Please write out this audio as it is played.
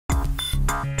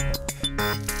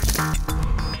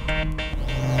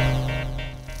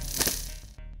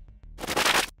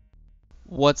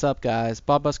What's up, guys?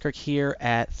 Bob Buskirk here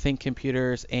at Think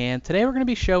Computers, and today we're going to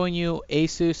be showing you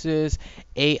ASUS's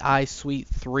AI Suite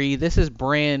 3. This is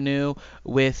brand new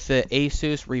with the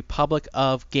ASUS Republic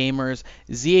of Gamers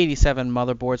Z87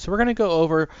 motherboard. So we're going to go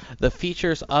over the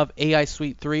features of AI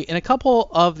Suite 3 and a couple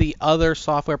of the other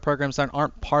software programs that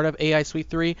aren't part of AI Suite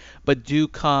 3 but do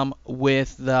come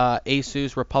with the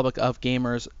ASUS Republic of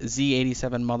Gamers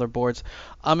Z87 motherboards.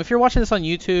 If you're watching this on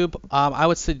YouTube, I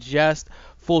would suggest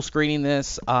full screening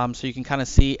this so you can kind of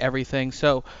see everything.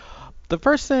 So the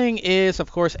first thing is,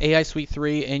 of course, AI Suite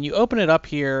 3, and you open it up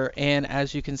here, and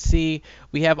as you can see,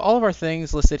 we have all of our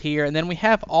things listed here, and then we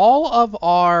have all of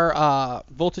our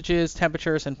voltages,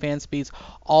 temperatures, and fan speeds,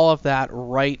 all of that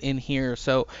right in here.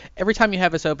 So every time you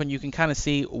have this open, you can kind of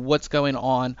see what's going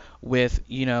on with,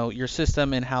 your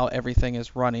system and how everything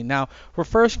is running. Now, we're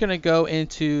first going to go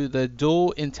into the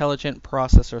Dual Intelligent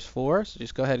Processors 4, so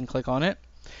just go ahead and click on it.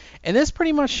 And this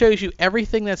pretty much shows you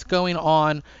everything that's going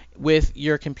on with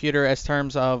your computer as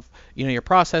terms of, your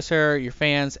processor, your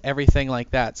fans, everything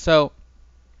like that. So,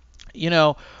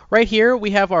 right here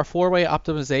we have our four-way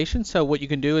optimization. So what you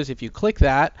can do is if you click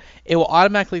that, it will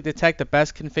automatically detect the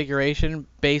best configuration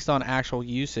based on actual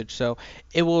usage. So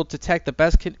it will detect the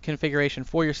best configuration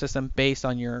for your system based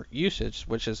on your usage,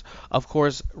 which is of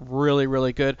course really,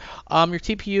 really good. Your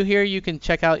TPU here, you can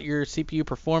check out your CPU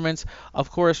performance. Of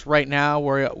course, right now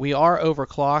we are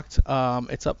overclocked.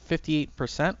 It's up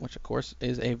 58%, which of course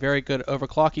is a very good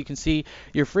overclock. You can see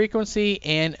your frequency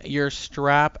and your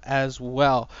strap as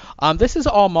well. This is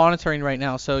all monitoring right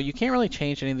now, so you can't really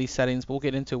change any of these settings, but we'll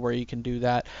get into where you can do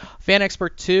that. Fan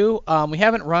Expert 2, we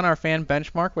haven't run our fan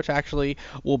benchmark, which actually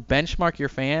will benchmark your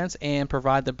fans and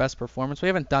provide the best performance. We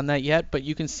haven't done that yet, but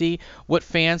you can see what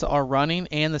fans are running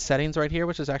and the settings right here,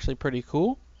 which is actually pretty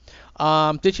cool.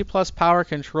 DigiPlus Power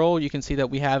Control, you can see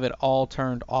that we have it all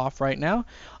turned off right now.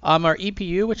 Our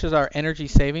EPU, which is our energy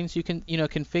savings, you can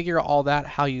configure all that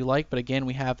how you like, but again,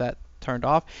 we have that turned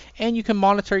off, and you can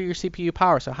monitor your CPU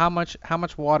power. So how much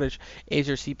wattage is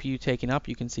your CPU taking up?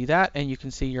 You can see that, and you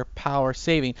can see your power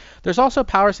saving. There's also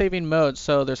power saving modes.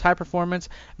 So there's high performance,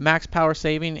 max power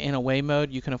saving, and away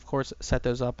mode. You can of course set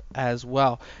those up as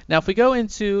well. Now if we go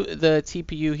into the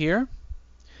TPU here,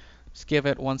 just give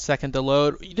it 1 second to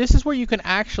load. This is where you can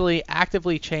actually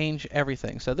actively change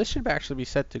everything. So this should actually be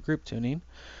set to group tuning.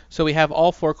 So we have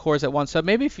all 4 cores at once. So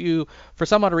maybe if you, for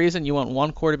some other reason, you want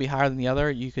one core to be higher than the other,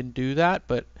 you can do that.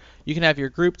 But you can have your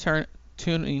group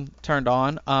tuning turned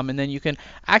on, and then you can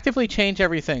actively change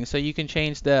everything. So you can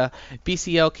change the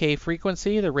BCLK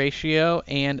frequency, the ratio,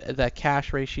 and the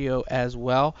cache ratio as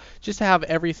well, just to have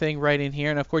everything right in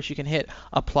here. And of course you can hit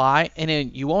apply, and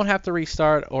then you won't have to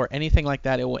restart or anything like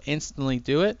that. It will instantly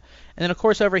do it. And then of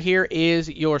course over here is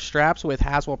your straps. With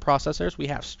Haswell processors, we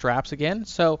have straps again.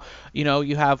 So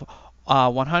you have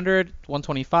 100,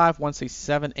 125,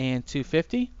 167, and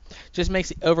 250. Just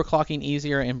makes overclocking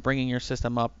easier and bringing your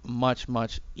system up much,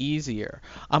 much easier.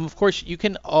 Of course, you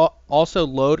can also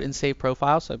load and save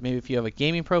profiles. So maybe if you have a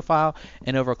gaming profile,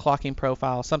 an overclocking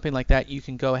profile, something like that, you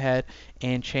can go ahead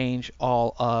and change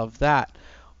all of that.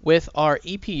 With our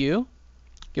EPU,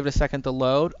 give it a second to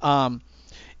load.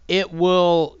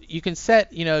 You can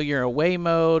set, your away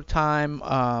mode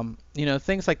time,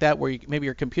 things like that, where maybe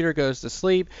your computer goes to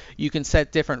sleep. You can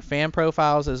set different fan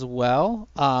profiles as well,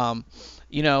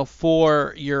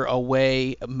 for your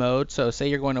away mode. So say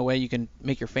you're going away, you can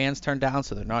make your fans turn down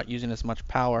so they're not using as much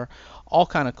power. All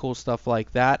kind of cool stuff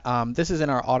like that. This is in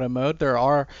our auto mode. There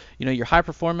are, your high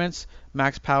performance,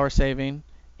 max power saving,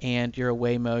 and your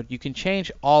away mode. You can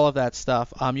change all of that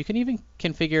stuff. You can even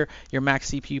configure your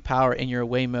max CPU power in your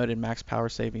away mode and max power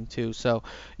saving too. So,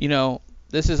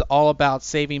 this is all about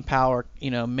saving power,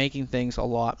 making things a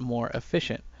lot more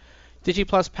efficient.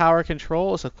 DigiPlus Power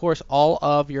Control is of course all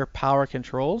of your power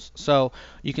controls. So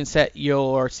you can set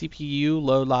your CPU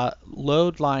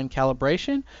load line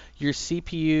calibration, your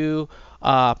CPU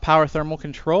power thermal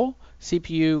control,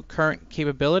 CPU current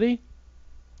capability,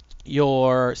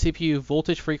 your CPU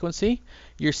voltage frequency,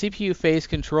 your CPU phase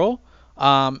control,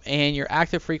 and your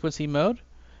active frequency mode.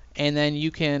 And then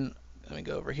you can, let me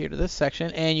go over here to this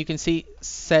section, and you can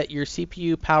set your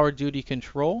CPU power duty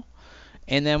control.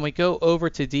 And then we go over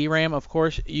to DRAM. Of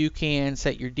course, you can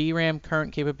set your DRAM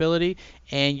current capability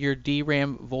and your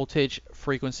DRAM voltage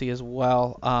frequency as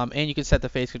well. And you can set the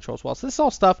phase control as well. So this is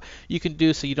all stuff you can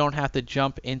do so you don't have to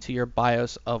jump into your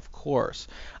BIOS, of course.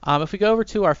 If we go over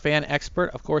to our fan expert,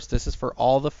 of course, this is for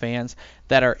all the fans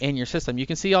that are in your system. You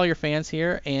can see all your fans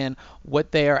here and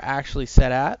what they are actually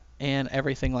set at and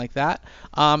everything like that.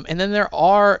 And then there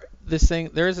are this thing,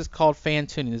 there is this called fan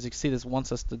tuning. As you can see, this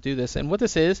wants us to do this. And what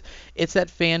this is, it's that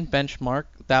fan benchmark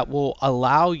that will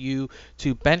allow you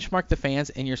to benchmark the fans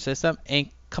in your system and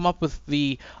come up with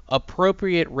the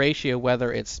appropriate ratio,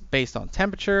 whether it's based on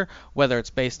temperature, whether it's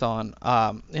based on,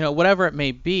 whatever it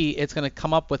may be. It's going to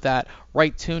come up with that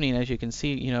right tuning, as you can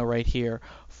see, right here,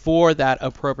 for that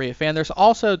appropriate fan. There's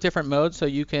also different modes, so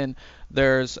you can,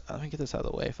 let me get this out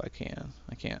of the way if I can.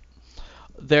 I can't.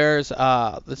 There's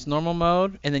this normal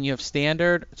mode, and then you have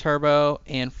standard, turbo,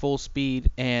 and full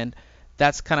speed, and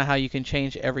that's kind of how you can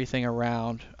change everything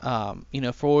around,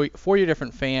 for your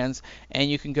different fans,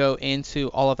 and you can go into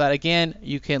all of that. Again,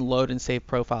 you can load and save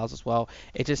profiles as well.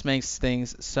 It just makes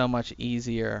things so much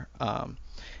easier.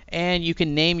 And you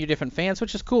can name your different fans,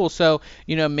 which is cool. So,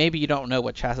 maybe you don't know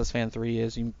what chassis fan 3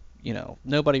 is.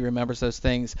 Nobody remembers those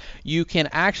things. You can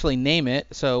actually name it.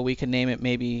 So we can name it,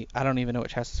 maybe, I don't even know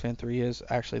what chassis fan 3 is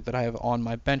actually that I have on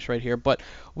my bench right here, but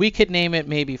we could name it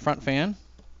maybe front fan.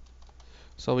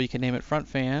 So we can name it front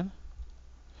fan,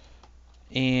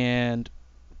 and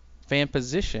fan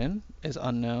position is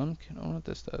unknown. I don't know what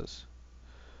this does.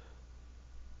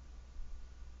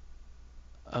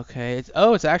 Okay,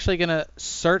 it's actually gonna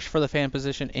search for the fan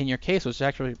position in your case, which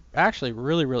is actually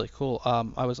really, really cool.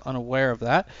 I was unaware of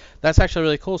that. That's actually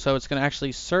really cool. So it's gonna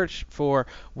actually search for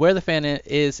where the fan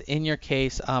is in your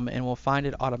case, and will find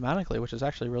it automatically, which is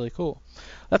actually really cool.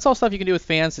 That's all stuff you can do with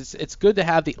fans. It's good to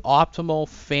have the optimal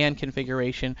fan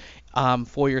configuration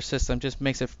for your system. Just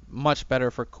makes it much better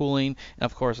for cooling and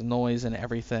of course noise and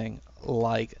everything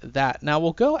like that. Now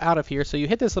we'll go out of here. So you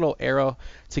hit this little arrow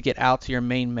to get out to your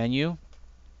main menu.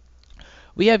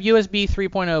 We have USB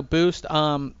 3.0 boost.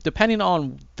 Depending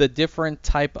on the different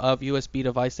type of USB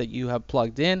device that you have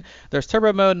plugged in, there's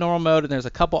turbo mode, normal mode, and there's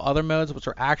a couple other modes which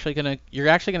you're actually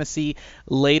gonna see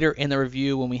later in the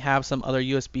review when we have some other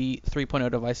USB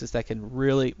 3.0 devices that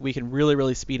we can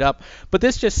really speed up. But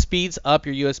this just speeds up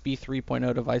your USB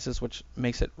 3.0 devices, which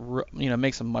makes it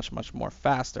makes them much more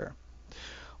faster.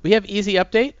 We have easy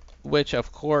update, which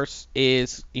of course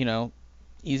is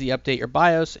easy update your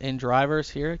BIOS and drivers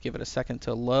here. Give it a second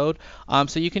to load.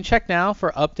 So you can check now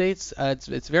for updates.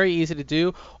 It's very easy to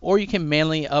do, or you can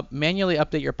manually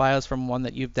update your BIOS from one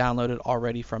that you've downloaded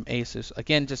already from ASUS.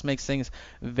 Again, just makes things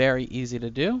very easy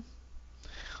to do.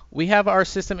 We have our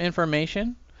system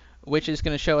information, which is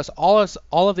going to show us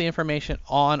all of the information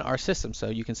on our system. So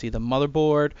you can see the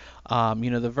motherboard,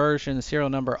 the version, the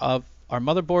serial number of our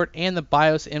motherboard, and the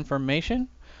BIOS information.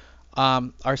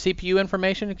 Our CPU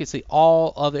information, you can see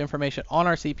all of the information on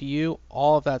our CPU,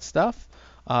 all of that stuff,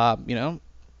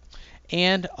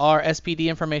 and our SPD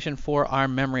information for our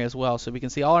memory as well. So we can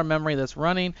see all our memory that's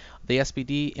running, the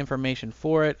SPD information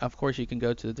for it. Of course, you can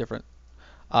go to the different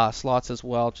slots as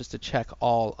well just to check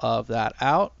all of that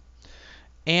out.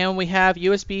 And we have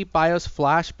USB BIOS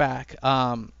flashback.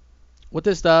 What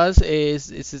this does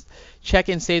is check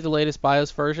and save the latest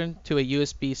BIOS version to a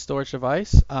USB storage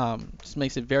device. Just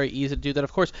makes it very easy to do that.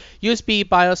 Of course, USB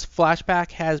BIOS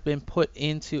flashback has been put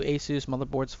into ASUS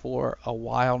motherboards for a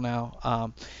while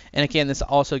now. And again, this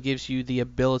also gives you the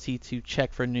ability to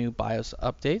check for new BIOS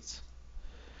updates.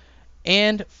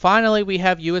 And finally, we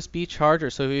have USB charger.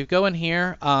 So if you go in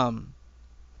here,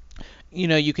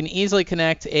 you can easily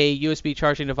connect a USB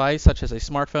charging device such as a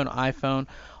smartphone, iPhone,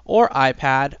 or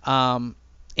iPad,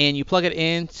 and you plug it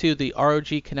into the ROG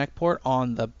Connect port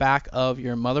on the back of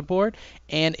your motherboard,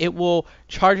 and it will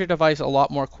charge your device a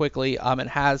lot more quickly. It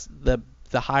has the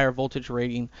higher voltage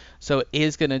rating, so it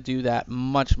is going to do that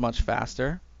much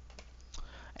faster.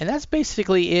 And that's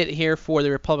basically it here for the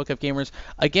Republic of Gamers.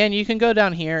 Again, you can go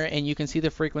down here and you can see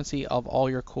the frequency of all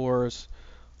your cores,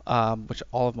 which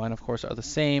all of mine, of course, are the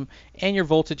same, and your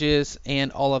voltages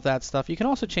and all of that stuff. You can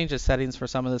also change the settings for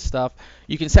some of this stuff.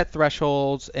 You can set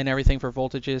thresholds and everything for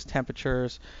voltages,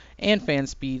 temperatures, and fan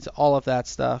speeds, all of that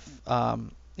stuff,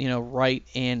 right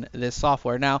in this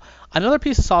software. Now, another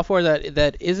piece of software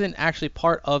that isn't actually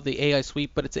part of the AI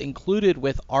suite, but it's included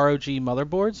with ROG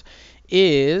motherboards,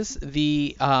 is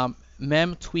the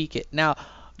Mem TweakIt. Now,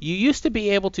 you used to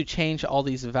be able to change all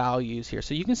these values here,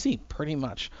 so you can see pretty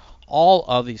much all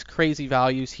of these crazy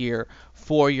values here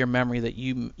for your memory that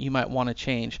you might want to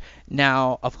change.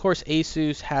 Now, of course,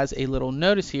 ASUS has a little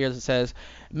notice here that says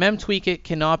Mem TweakIt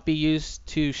cannot be used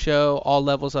to show all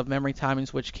levels of memory timings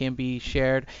which can be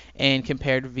shared and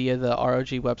compared via the ROG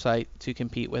website to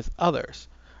compete with others.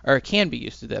 Or it can be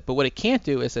used to that. But what it can't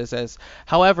do is it says,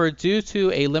 however, due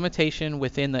to a limitation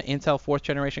within the Intel 4th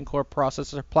generation core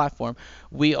processor platform,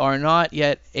 we are not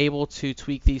yet able to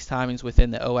tweak these timings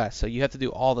within the OS. So you have to do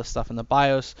all the stuff in the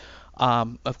BIOS.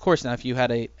 Of course, now if you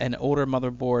had an older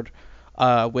motherboard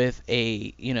with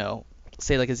a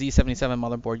say like a Z77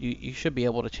 motherboard, you should be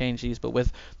able to change these. But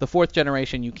with the 4th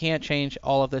generation, you can't change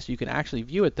all of this. You can actually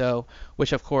view it though,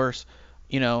 which of course,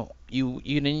 you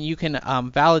can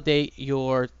validate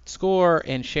your score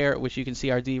and share it, which you can see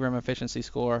our DRAM efficiency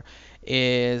score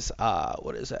is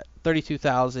what is that,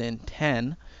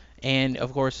 32,010. And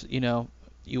of course, you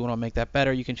want to make that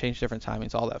better. You can change different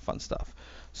timings, all that fun stuff.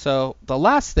 So the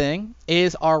last thing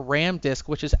is our RAM disk,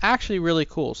 which is actually really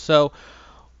cool. So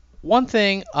one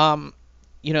thing,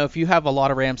 if you have a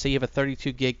lot of RAM, say you have a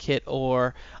 32 gig kit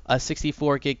or a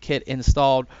 64 gig kit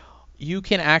installed, you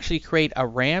can actually create a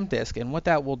RAM disk. And what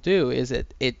that will do is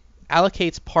it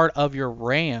allocates part of your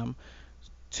RAM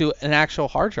to an actual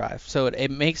hard drive. So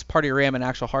it makes part of your RAM an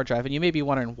actual hard drive. And you may be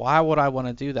wondering, why would I want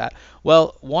to do that?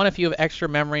 Well, one, if you have extra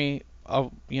memory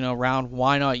around,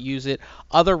 why not use it?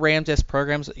 Other RAM disk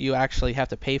programs you actually have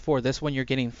to pay for. This one you're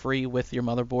getting free with your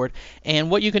motherboard. And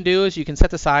what you can do is you can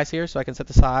set the size here. So I can set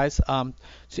the size. So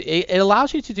it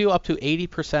allows you to do up to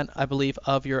 80%, I believe,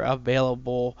 of your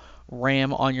available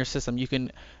RAM on your system. You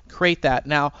can create that.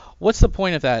 Now, what's the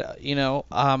point of that?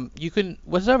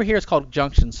 What's over here is called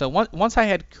junction. So once I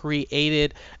had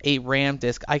created a RAM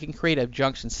disk, I can create a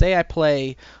junction. Say I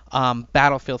play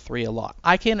Battlefield 3 a lot.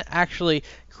 I can actually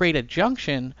create a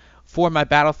junction for my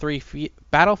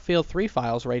Battlefield 3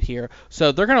 files right here.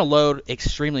 So they're going to load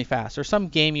extremely fast. Or some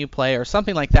game you play or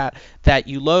something like that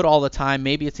you load all the time.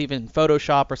 Maybe it's even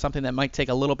Photoshop or something that might take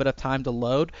a little bit of time to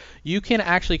load. You can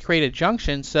actually create a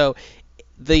junction. So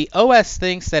the OS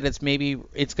thinks that it's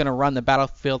going to run the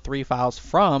Battlefield 3 files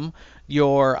from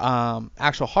your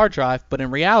actual hard drive, but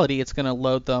in reality, it's going to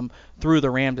load them through the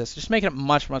RAM disk, just making it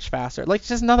much, much faster. Like,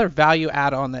 just another value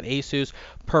add-on that ASUS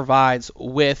provides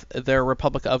with their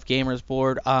Republic of Gamers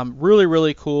board. Really,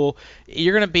 really cool.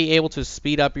 You're going to be able to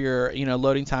speed up your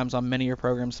loading times on many of your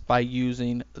programs by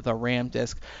using the RAM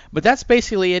disk. But that's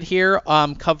basically it here,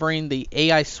 covering the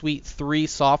AI Suite 3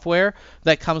 software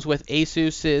that comes with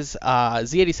ASUS's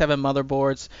Z87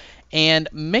 motherboards. And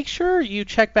make sure you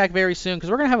check back very soon, because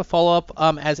we're going to have a follow-up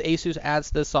as ASUS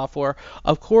adds this software.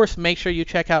 Of course, make sure you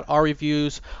check out our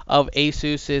reviews of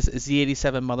ASUS's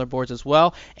Z87 motherboards as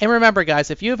well. And remember, guys,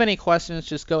 if you have any questions,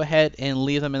 just go ahead and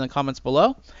leave them in the comments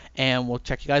below, and we'll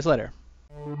check you guys later.